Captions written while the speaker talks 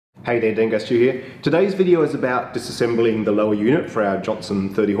Hey there, Dango Stu here. Today's video is about disassembling the lower unit for our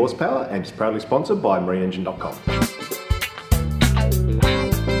Johnson 30 horsepower and is proudly sponsored by marineengine.com.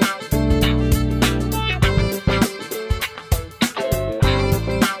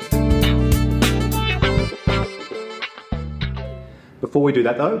 Before we do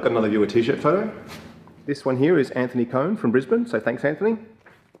that though, got another viewer t-shirt photo. This one here is Anthony Cohn from Brisbane, so thanks Anthony.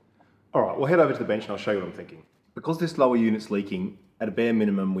 Alright, we'll head over to the bench and I'll show you what I'm thinking. Because this lower unit's leaking, at a bare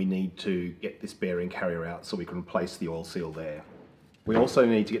minimum we need to get this bearing carrier out so we can replace the oil seal there. We also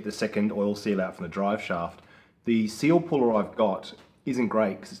need to get the second oil seal out from the drive shaft. The seal puller I've got isn't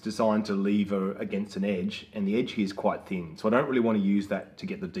great because it's designed to lever against an edge and the edge here is quite thin, so I don't really want to use that to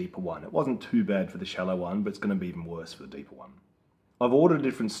get the deeper one. It wasn't too bad for the shallow one, but it's going to be even worse for the deeper one. I've ordered a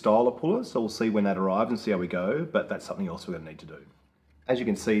different style of puller, so we'll see when that arrives and see how we go, but that's something else we're going to need to do. As you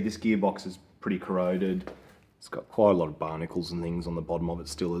can see, this gearbox is pretty corroded. It's got quite a lot of barnacles and things on the bottom of it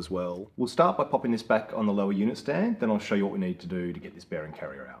still as well. We'll start by popping this back on the lower unit stand, then I'll show you what we need to do to get this bearing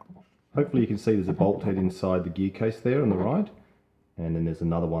carrier out. Hopefully you can see there's a bolt head inside the gear case there on the right, and then there's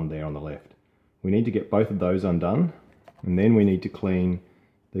another one there on the left. We need to get both of those undone, and then we need to clean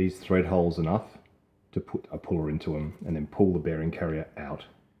these thread holes enough to put a puller into them, and then pull the bearing carrier out.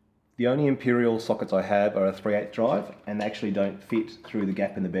 The only imperial sockets I have are a 3/8 drive, and they actually don't fit through the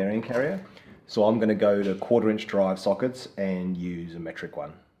gap in the bearing carrier. So I'm going to go to 1/4" drive sockets and use a metric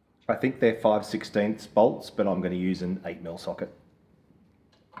one. I think they're 5/16 bolts, but I'm going to use an 8mm socket.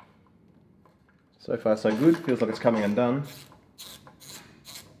 So far so good, feels like it's coming undone.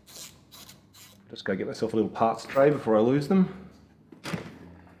 Just go get myself a little parts tray before I lose them.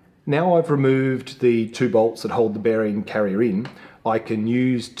 Now I've removed the 2 bolts that hold the bearing carrier in, I can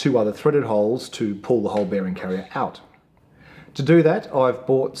use 2 other threaded holes to pull the whole bearing carrier out. To do that, I've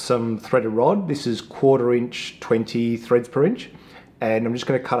bought some threaded rod. This is 1/4" 20 threads per inch, and I'm just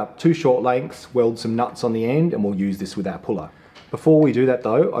going to cut up 2 short lengths, weld some nuts on the end, and we'll use this with our puller. Before we do that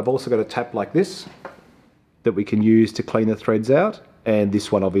though, I've also got a tap like this that we can use to clean the threads out, and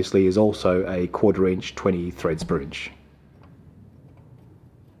this one obviously is also a 1/4" 20 threads per inch.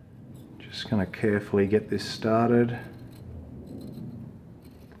 Just going to carefully get this started.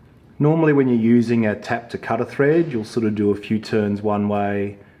 Normally when you're using a tap to cut a thread, you'll sort of do a few turns one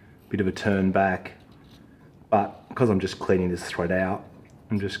way, a bit of a turn back, but because I'm just cleaning this thread out,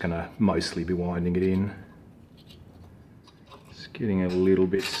 I'm just going to mostly be winding it in. It's getting a little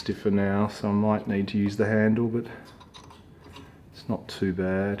bit stiffer now, so I might need to use the handle, but it's not too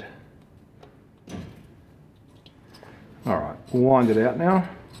bad. Alright, we'll wind it out now.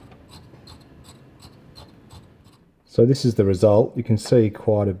 So this is the result. You can see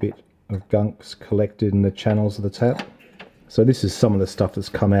quite a bit of gunks collected in the channels of the tap. So this is some of the stuff that's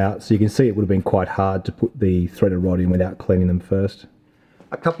come out. So you can see it would have been quite hard to put the threaded rod in without cleaning them first.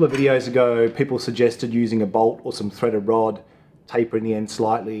 A couple of videos ago, people suggested using a bolt or some threaded rod, tapering the end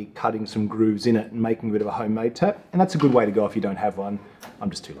slightly, cutting some grooves in it and making a bit of a homemade tap. And that's a good way to go if you don't have one. I'm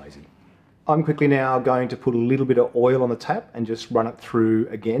just too lazy. I'm quickly now going to put a little bit of oil on the tap and just run it through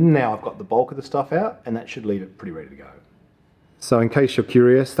again. Now I've got the bulk of the stuff out, and that should leave it pretty ready to go. So in case you're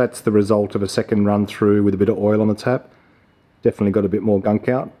curious, that's the result of a second run through with a bit of oil on the tap. Definitely got a bit more gunk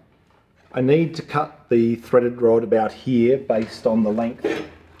out. I need to cut the threaded rod about here based on the length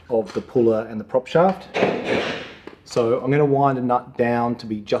of the puller and the prop shaft. So I'm going to wind a nut down to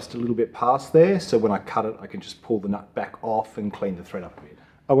be just a little bit past there, so when I cut it I can just pull the nut back off and clean the thread up a bit.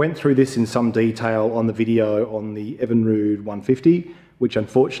 I went through this in some detail on the video on the Evinrude 150, which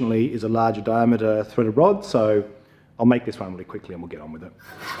unfortunately is a larger diameter threaded rod, so I'll make this one really quickly and we'll get on with it.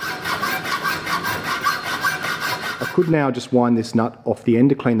 I could now just wind this nut off the end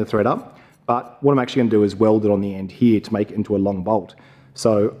to clean the thread up, but what I'm actually going to do is weld it on the end here to make it into a long bolt.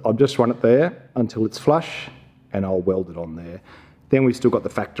 So I'll just run it there until it's flush and I'll weld it on there. Then we've still got the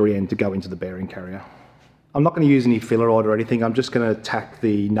factory end to go into the bearing carrier. I'm not going to use any filler rod or anything, I'm just going to tack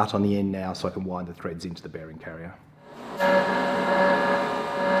the nut on the end now so I can wind the threads into the bearing carrier.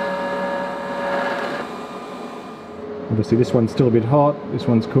 Obviously this one's still a bit hot, this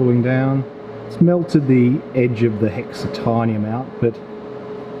one's cooling down. It's melted the edge of the hex a tiny amount, but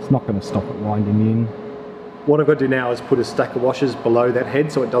it's not going to stop it winding in. What I've got to do now is put a stack of washers below that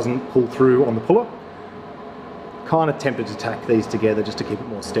head so it doesn't pull through on the puller. Kind of tempted to tack these together just to keep it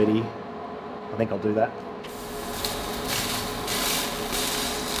more steady. I think I'll do that.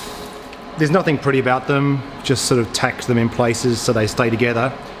 There's nothing pretty about them, just sort of tacked them in places so they stay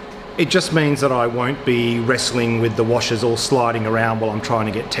together. It just means that I won't be wrestling with the washers all sliding around while I'm trying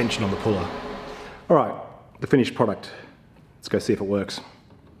to get tension on the puller. Alright, the finished product. Let's go see if it works.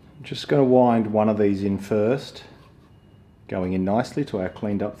 I'm just going to wind one of these in first. Going in nicely to our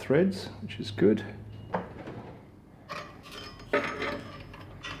cleaned up threads, which is good.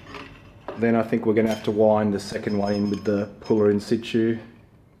 Then I think we're going to have to wind the second one in with the puller in situ.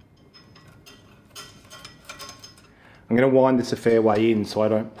 I'm going to wind this a fair way in so I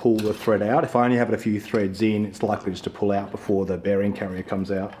don't pull the thread out. If I only have it a few threads in, it's likely just to pull out before the bearing carrier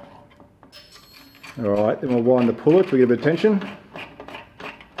comes out. Alright, then we'll wind the puller to get a bit of tension.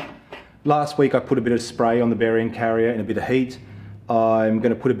 Last week I put a bit of spray on the bearing carrier and a bit of heat. I'm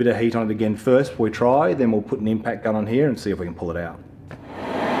going to put a bit of heat on it again first before we try, then we'll put an impact gun on here and see if we can pull it out.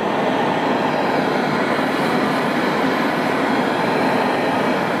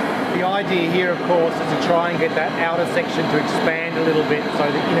 The idea here, of course, is to try and get that outer section to expand a little bit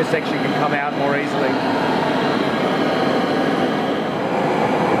so the inner section can come out more easily.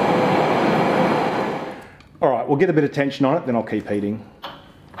 Alright, we'll get a bit of tension on it, then I'll keep heating.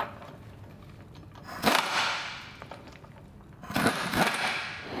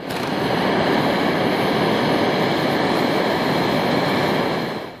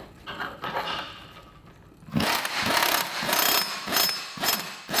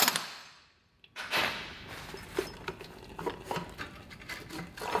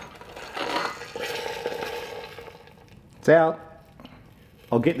 It's out.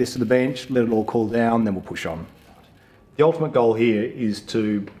 I'll get this to the bench, let it all cool down, then we'll push on. The ultimate goal here is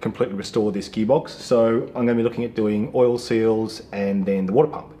to completely restore this gearbox, so I'm going to be looking at doing oil seals and then the water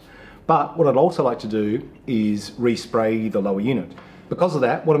pump. But what I'd also like to do is respray the lower unit. Because of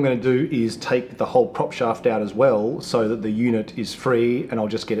that, what I'm going to do is take the whole prop shaft out as well so that the unit is free, and I'll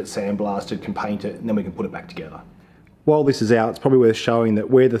just get it sandblasted, can paint it, and then we can put it back together. While this is out, it's probably worth showing that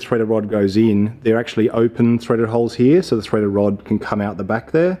where the threaded rod goes in, there are actually open threaded holes here, so the threaded rod can come out the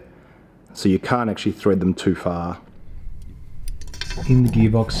back there, so you can't actually thread them too far. In the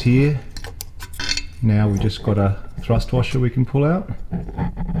gearbox here, now we've just got a thrust washer we can pull out.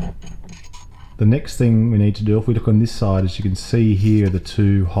 The next thing we need to do, if we look on this side, as you can see here, the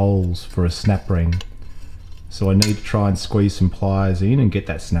two holes for a snap ring. So I need to try and squeeze some pliers in and get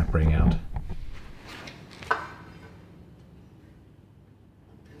that snap ring out.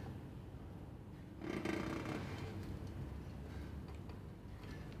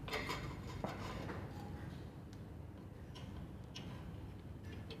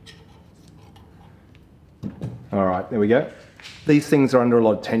 Alright, there we go. These things are under a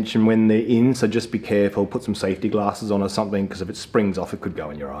lot of tension when they're in, so just be careful, put some safety glasses on or something, because if it springs off it could go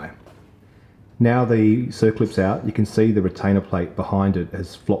in your eye. Now the circlip's out, you can see the retainer plate behind it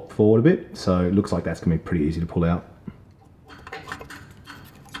has flopped forward a bit, so it looks like that's going to be pretty easy to pull out.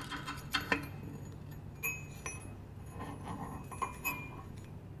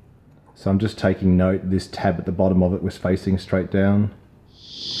 So I'm just taking note this tab at the bottom of it was facing straight down.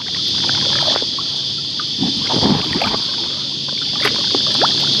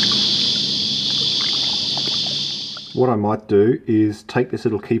 What I might do is take this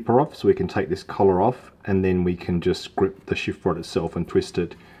little keeper off so we can take this collar off, and then we can just grip the shift rod itself and twist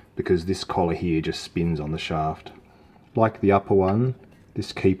it, because this collar here just spins on the shaft. Like the upper one,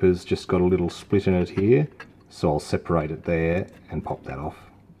 this keeper's just got a little split in it here, so I'll separate it there and pop that off.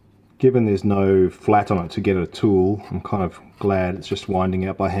 Given there's no flat on it to get at a tool, I'm kind of glad it's just winding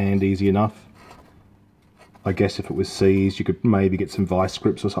out by hand easy enough. I guess if it was seized you could maybe get some vice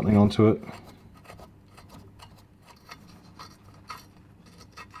grips or something onto it.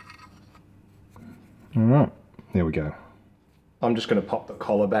 Alright, there we go. I'm just going to pop the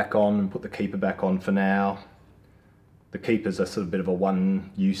collar back on and put the keeper back on for now. The keepers are sort of a bit of a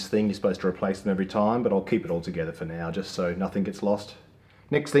one-use thing, you're supposed to replace them every time, but I'll keep it all together for now just so nothing gets lost.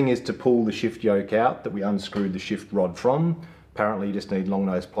 Next thing is to pull the shift yoke out that we unscrewed the shift rod from. Apparently you just need long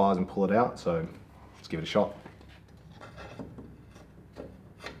nose pliers and pull it out, so let's give it a shot.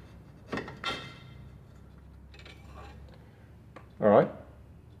 Alright,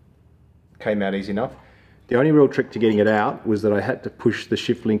 came out easy enough. The only real trick to getting it out was that I had to push the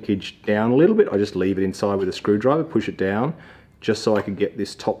shift linkage down a little bit. I just leave it inside with a screwdriver, push it down, just so I could get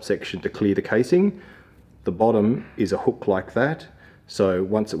this top section to clear the casing. The bottom is a hook like that, so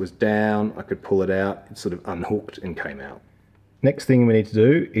once it was down I could pull it out. It sort of unhooked and came out. Next thing we need to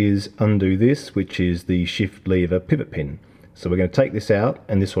do is undo this, which is the shift lever pivot pin. So we're going to take this out,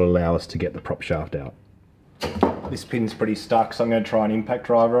 and this will allow us to get the prop shaft out. This pin's pretty stuck, so I'm going to try an impact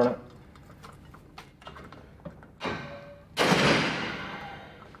driver on it.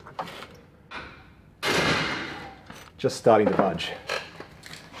 Just starting to budge.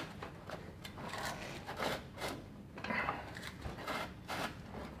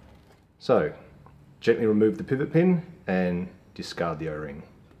 So, gently remove the pivot pin and discard the O-ring.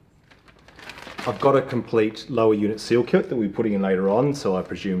 I've got a complete lower unit seal kit that we're putting in later on, so I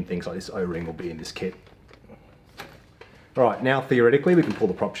presume things like this O-ring will be in this kit. All right, now theoretically we can pull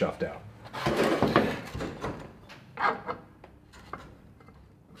the prop shaft out.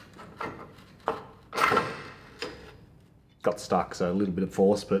 Got stuck, so a little bit of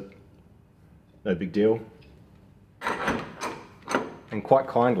force, but no big deal. And quite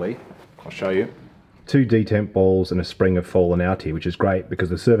kindly, I'll show you. 2 detemp balls and a spring have fallen out here, which is great because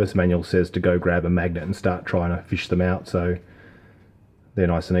the service manual says to go grab a magnet and start trying to fish them out, so they're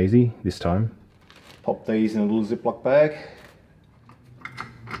nice and easy this time. Pop these in a little Ziploc bag.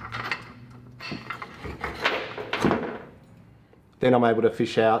 Then I'm able to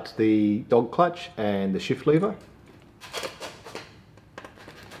fish out the dog clutch and the shift lever.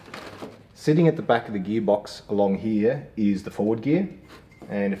 Sitting at the back of the gearbox along here is the forward gear,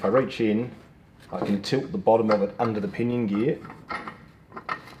 and if I reach in, I can tilt the bottom of it under the pinion gear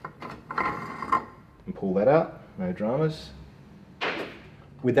and pull that out, no dramas.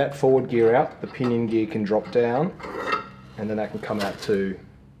 With that forward gear out, the pinion gear can drop down and then that can come out too.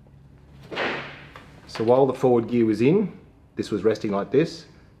 So while the forward gear was in, this was resting like this,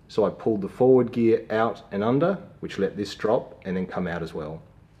 so I pulled the forward gear out and under, which let this drop and then come out as well.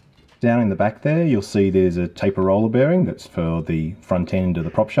 Down in the back there, you'll see there's a taper roller bearing that's for the front end of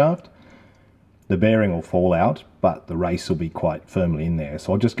the prop shaft. The bearing will fall out, but the race will be quite firmly in there,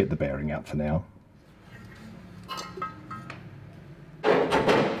 so I'll just get the bearing out for now.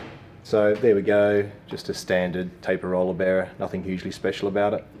 So there we go, just a standard taper roller bearer, nothing hugely special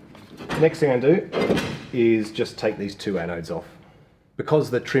about it. Next thing I do is just take these 2 anodes off.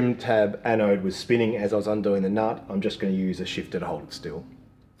 Because the trim tab anode was spinning as I was undoing the nut, I'm just going to use a shifter to hold it still.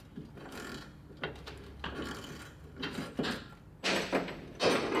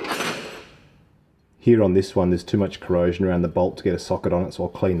 Here on this one there's too much corrosion around the bolt to get a socket on it, so I'll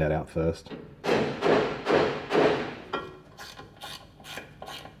clean that out first.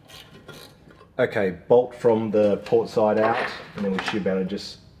 Okay, bolt from the port side out, and then we should be able to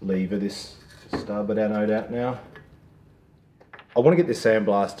just lever this starboard anode out now. I want to get this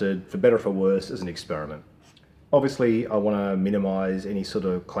sandblasted, for better or for worse, as an experiment. Obviously I want to minimise any sort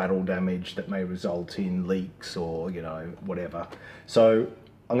of collateral damage that may result in leaks or, you know, whatever. So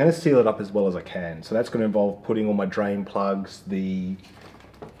I'm going to seal it up as well as I can. So that's going to involve putting all my drain plugs, the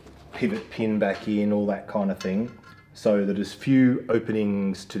pivot pin back in, all that kind of thing, so that as few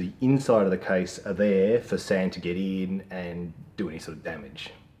openings to the inside of the case are there for sand to get in and do any sort of damage.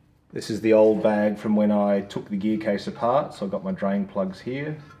 This is the old bag from when I took the gear case apart, so I've got my drain plugs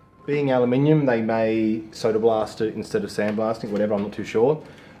here. Being aluminium, they may soda blast it instead of sandblasting, whatever, I'm not too sure.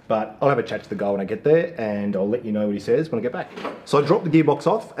 But I'll have a chat to the guy when I get there and I'll let you know what he says when I get back. So I dropped the gearbox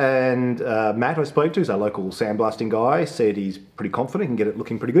off, and Matt, I spoke to, who's our local sandblasting guy, said he's pretty confident he can get it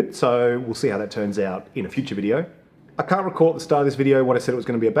looking pretty good. So we'll see how that turns out in a future video. I can't recall at the start of this video what I said it was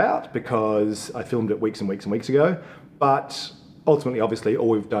going to be about because I filmed it weeks and weeks and weeks ago. But ultimately, obviously, all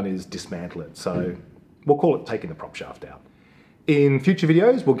we've done is dismantle it. So we'll call it taking the prop shaft out. In future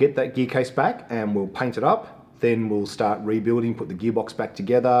videos, we'll get that gear case back and we'll paint it up. Then we'll start rebuilding, put the gearbox back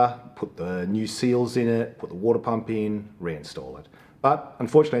together, put the new seals in it, put the water pump in, reinstall it. But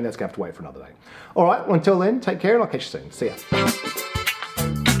unfortunately, that's going to have to wait for another day. All right, well, until then, take care and I'll catch you soon. See ya.